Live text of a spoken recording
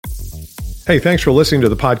Hey, thanks for listening to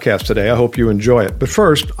the podcast today. I hope you enjoy it. But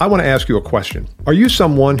first, I want to ask you a question. Are you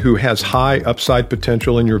someone who has high upside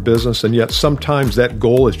potential in your business, and yet sometimes that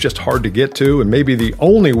goal is just hard to get to, and maybe the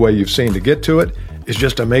only way you've seen to get to it is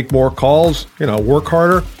just to make more calls, work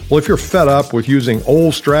harder? Well, if you're fed up with using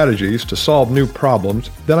old strategies to solve new problems,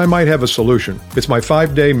 then I might have a solution. It's my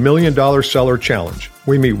 5-day $1 Million Seller Challenge.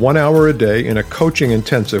 We meet 1 hour a day in a coaching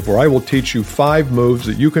intensive where I will teach you 5 moves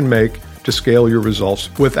that you can make to scale your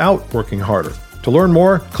results without working harder. To learn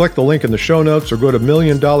more, click the link in the show notes or go to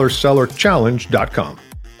 $1,000,000sellerchallenge.com.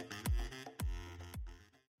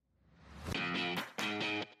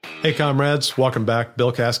 Hey comrades, welcome back.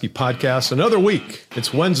 Bill Caskey Podcast. Another week.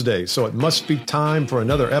 It's Wednesday, so it must be time for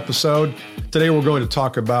another episode. Today we're going to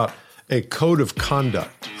talk about a code of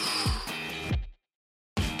conduct.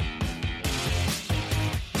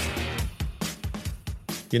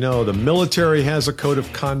 The military has a code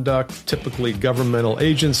of conduct. Typically governmental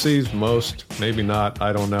agencies, most, maybe not,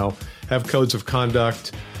 I don't know, have codes of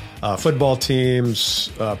conduct. Football teams,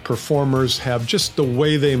 performers have just the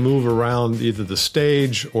way they move around either the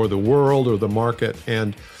stage or the world or the market.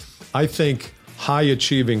 And I think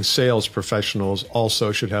high-achieving sales professionals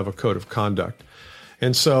also should have a code of conduct.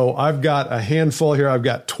 And so I've got a handful here. I've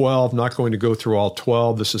got 12. I'm not going to go through all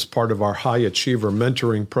 12. This is part of our High Achiever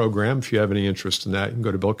Mentoring Program. If you have any interest in that, you can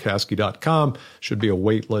go to BillCaskey.com. Should be a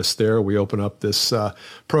wait list there. We open up this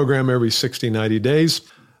program every 60, 90 days.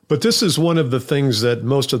 But this is one of the things that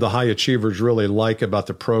most of the high achievers really like about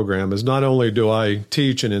the program is not only do I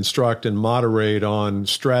teach and instruct and moderate on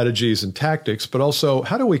strategies and tactics, but also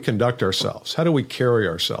how do we conduct ourselves? How do we carry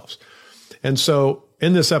ourselves? And so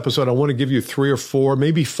in this episode, I want to give you 3 or 4,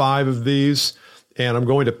 maybe 5 of these, and I'm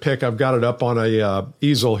going to pick, I've got it up on a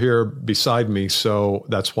easel here beside me, so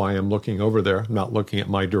that's why I'm looking over there. I'm not looking at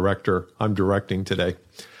my director. I'm directing today.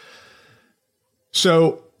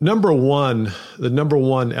 So the number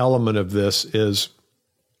one element of this is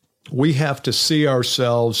we have to see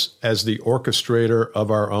ourselves as the orchestrator of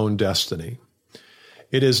our own destiny.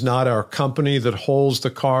 It is not our company that holds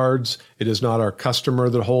the cards. It is not our customer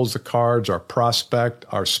that holds the cards, our prospect,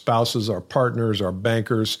 our spouses, our partners, our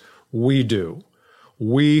bankers. We do.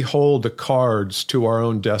 We hold the cards to our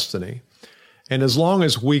own destiny. And as long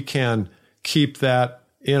as we can keep that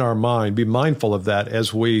in our mind, be mindful of that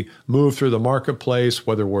as we move through the marketplace,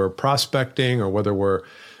 whether we're prospecting or whether we're,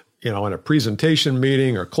 in a presentation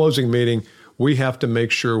meeting or closing meeting, we have to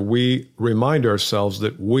make sure we remind ourselves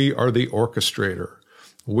that we are the orchestrator.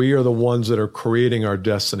 We are the ones that are creating our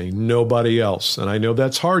destiny, nobody else. And I know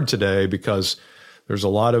that's hard today because there's a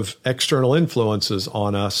lot of external influences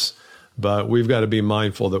on us, but we've got to be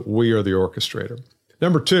mindful that we are the orchestrator.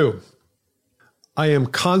 Number 2, I am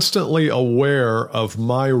constantly aware of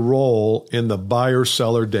my role in the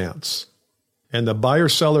buyer-seller dance. And the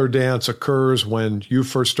buyer-seller dance occurs when you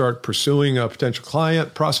first start pursuing a potential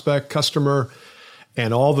client, prospect, customer,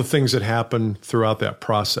 and all the things that happen throughout that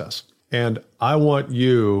process. And I want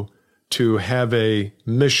you to have a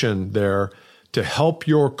mission there to help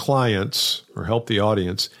your clients or help the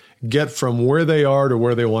audience get from where they are to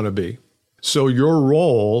where they want to be. So your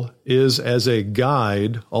role is as a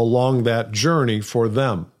guide along that journey for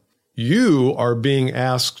them. You are being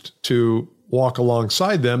asked to walk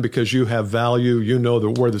alongside them because you have value. You know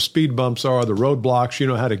where the speed bumps are, the roadblocks. You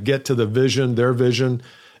know how to get to the vision, their vision,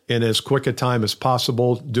 in as quick a time as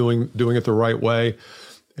possible, doing it the right way.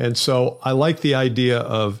 And so I like the idea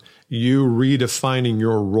of you redefining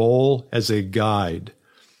your role as a guide.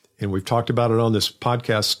 And we've talked about it on this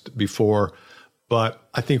podcast before, but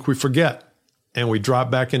I think we forget and we drop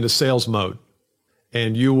back into sales mode.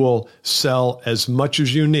 And you will sell as much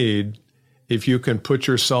as you need if you can put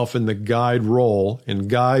yourself in the guide role, and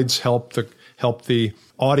guides help the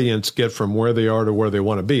audience get from where they are to where they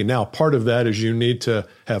want to be. Now, part of that is you need to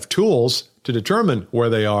have tools to determine where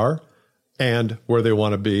they are and where they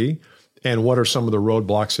want to be, and what are some of the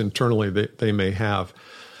roadblocks internally that they may have.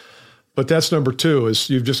 But that's number 2, is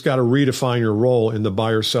you've just got to redefine your role in the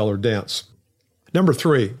buyer-seller dance. Number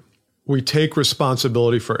 3, we take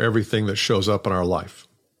responsibility for everything that shows up in our life.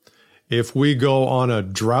 If we go on a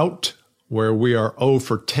drought where we are 0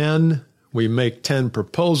 for 10, we make 10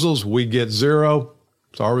 proposals, we get 0,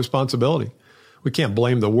 it's our responsibility. We can't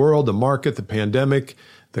blame the world, the market, the pandemic,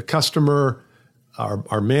 the customer,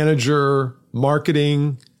 our manager,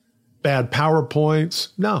 marketing, bad PowerPoints.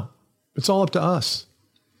 No, it's all up to us.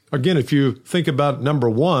 Again, if you think about number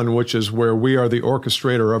 1, which is where we are the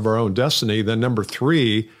orchestrator of our own destiny, then number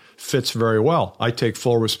 3 fits very well. I take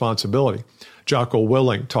full responsibility. Jocko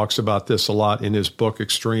Willink talks about this a lot in his book,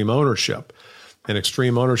 Extreme Ownership. And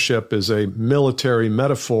extreme ownership is a military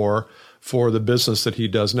metaphor for the business that he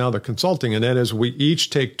does now, the consulting, and that is we each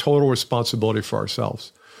take total responsibility for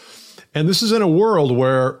ourselves. And this is in a world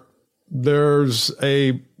where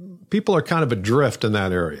people are kind of adrift in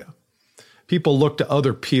that area. People look to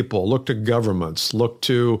other people, look to governments, look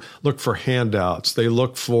for handouts. They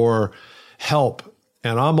look for help,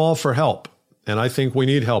 and I'm all for help. And I think we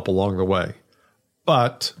need help along the way,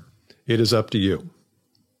 but it is up to you.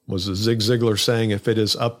 Was Zig Ziglar saying, if it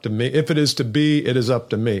is up to me, if it is to be, it is up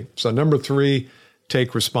to me. So number 3,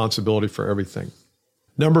 take responsibility for everything.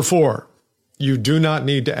 Number 4, you do not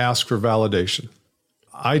need to ask for validation.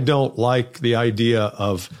 I don't like the idea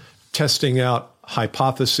of testing out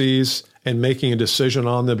hypotheses and making a decision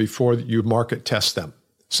on them before you market test them.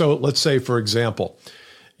 So let's say, for example,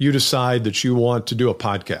 you decide that you want to do a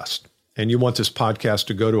podcast and you want this podcast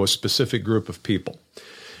to go to a specific group of people.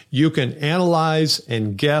 You can analyze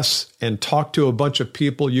and guess and talk to a bunch of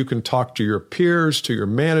people. You can talk to your peers, to your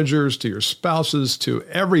managers, to your spouses, to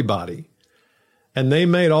everybody. And they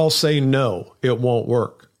may all say, no, it won't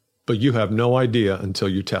work. But you have no idea until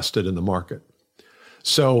you test it in the market.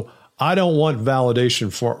 So I don't want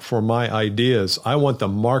validation for my ideas. I want the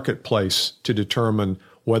marketplace to determine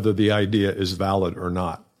whether the idea is valid or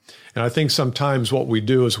not. And I think sometimes what we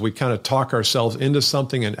do is we kind of talk ourselves into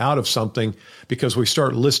something and out of something because we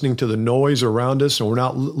start listening to the noise around us and we're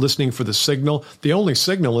not listening for the signal. The only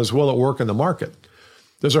signal is, will it work in the market?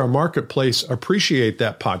 Does our marketplace appreciate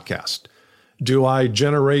that podcast? Do I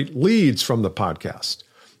generate leads from the podcast?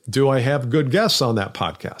 Do I have good guests on that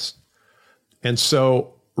podcast? And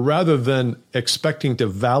so rather than expecting to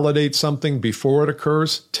validate something before it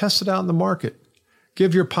occurs, test it out in the market.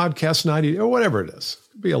 Give your podcast 90 or whatever it is.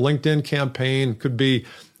 It could be a LinkedIn campaign. It could be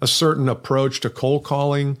a certain approach to cold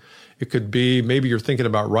calling. It could be maybe you're thinking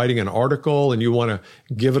about writing an article and you want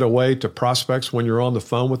to give it away to prospects when you're on the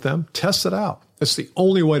phone with them. Test it out. It's the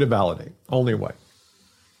only way to validate, only way.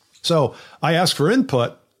 So I ask for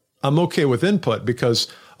input. I'm okay with input because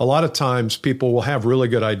a lot of times people will have really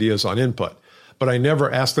good ideas on input, but I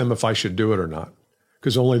never ask them if I should do it or not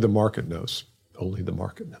because only the market knows. Only the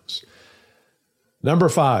market knows. Number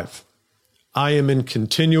 5, I am in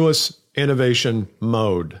continuous innovation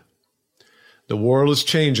mode. The world is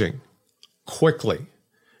changing quickly.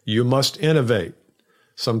 You must innovate.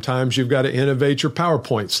 Sometimes you've got to innovate your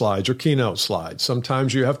PowerPoint slides or keynote slides.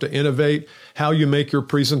 Sometimes you have to innovate how you make your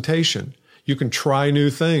presentation. You can try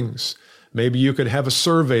new things. Maybe you could have a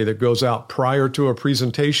survey that goes out prior to a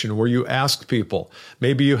presentation where you ask people.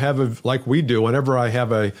 Maybe you have like we do, whenever I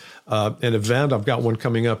have an event, I've got one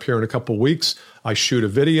coming up here in a couple of weeks, I shoot a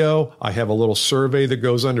video, I have a little survey that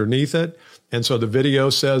goes underneath it. And so the video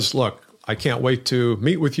says, look, I can't wait to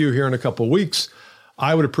meet with you here in a couple of weeks.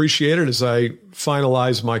 I would appreciate it as I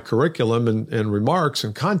finalize my curriculum and remarks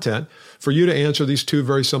and content for you to answer these 2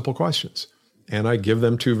 very simple questions. And I give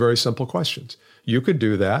them 2 very simple questions. You could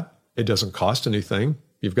do that. It doesn't cost anything.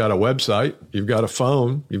 You've got a website, you've got a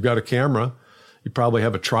phone, you've got a camera. You probably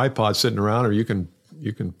have a tripod sitting around, or you can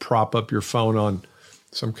prop up your phone on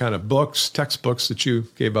some kind of books, textbooks that you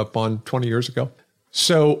gave up on 20 years ago.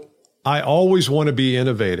 So I always want to be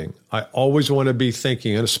innovating. I always want to be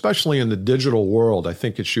thinking, and especially in the digital world, I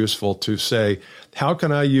think it's useful to say, how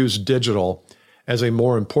can I use digital as a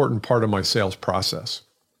more important part of my sales process?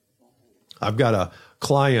 I've got a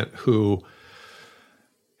client who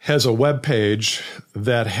has a web page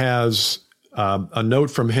that has a note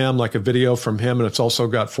from him, like a video from him, and it's also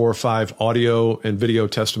got 4 or 5 audio and video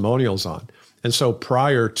testimonials on. And so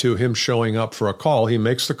prior to him showing up for a call, he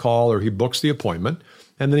makes the call or he books the appointment,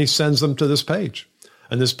 and then he sends them to this page.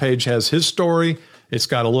 And this page has his story. It's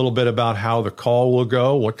got a little bit about how the call will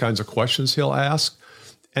go, what kinds of questions he'll ask.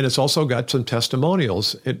 And it's also got some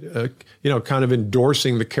testimonials, kind of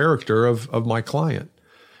endorsing the character of my client.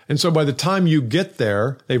 And so by the time you get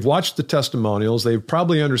there, they've watched the testimonials. They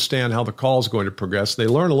probably understand how the call is going to progress. They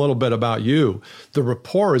learn a little bit about you. The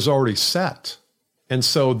rapport is already set. And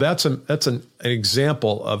so that's an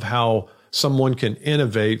example of how someone can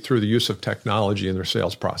innovate through the use of technology in their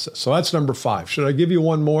sales process. So that's number 5. Should I give you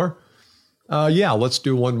one more? Yeah, let's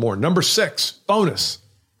do one more. Number 6, bonus.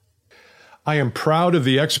 I am proud of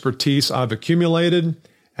the expertise I've accumulated,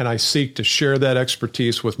 and I seek to share that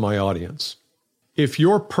expertise with my audience. If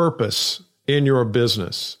your purpose in your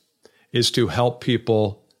business is to help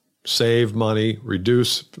people save money,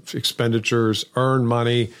 reduce expenditures, earn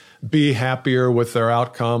money, be happier with their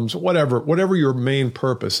outcomes, whatever your main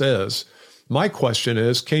purpose is, my question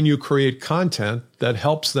is, can you create content that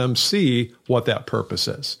helps them see what that purpose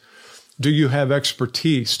is? Do you have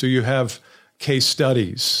expertise? Do you have case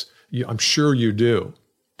studies? I'm sure you do.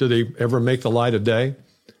 Do they ever make the light of day?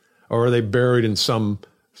 Or are they buried in some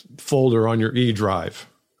folder on your E drive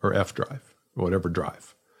or F drive, or whatever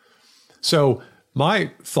drive. So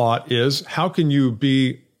my thought is, how can you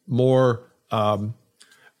be more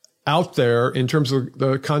out there in terms of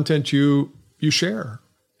the content you share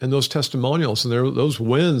and those testimonials and those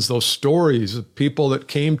wins, those stories of people that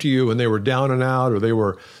came to you and they were down and out, or they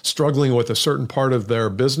were struggling with a certain part of their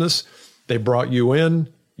business. They brought you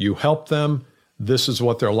in, you helped them. This is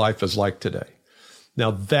what their life is like today.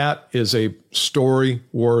 Now that is a story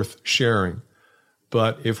worth sharing.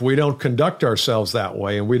 But if we don't conduct ourselves that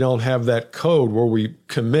way, and we don't have that code where we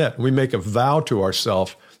commit, we make a vow to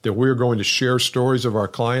ourselves that we're going to share stories of our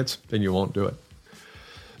clients, then you won't do it.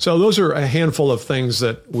 So those are a handful of things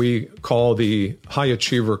that we call the High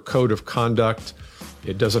Achiever Code of Conduct.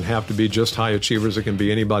 It doesn't have to be just high achievers. It can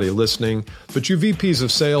be anybody listening. But you VPs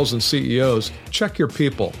of sales and CEOs, check your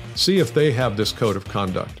people. See if they have this code of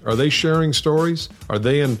conduct. Are they sharing stories? Are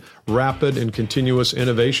they in rapid and continuous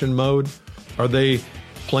innovation mode? Are they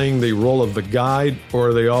playing the role of the guide, or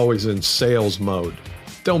are they always in sales mode?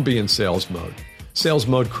 Don't be in sales mode. Sales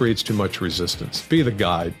mode creates too much resistance. Be the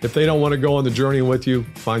guide. If they don't want to go on the journey with you,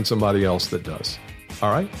 find somebody else that does.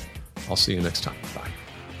 All right? I'll see you next time. Bye.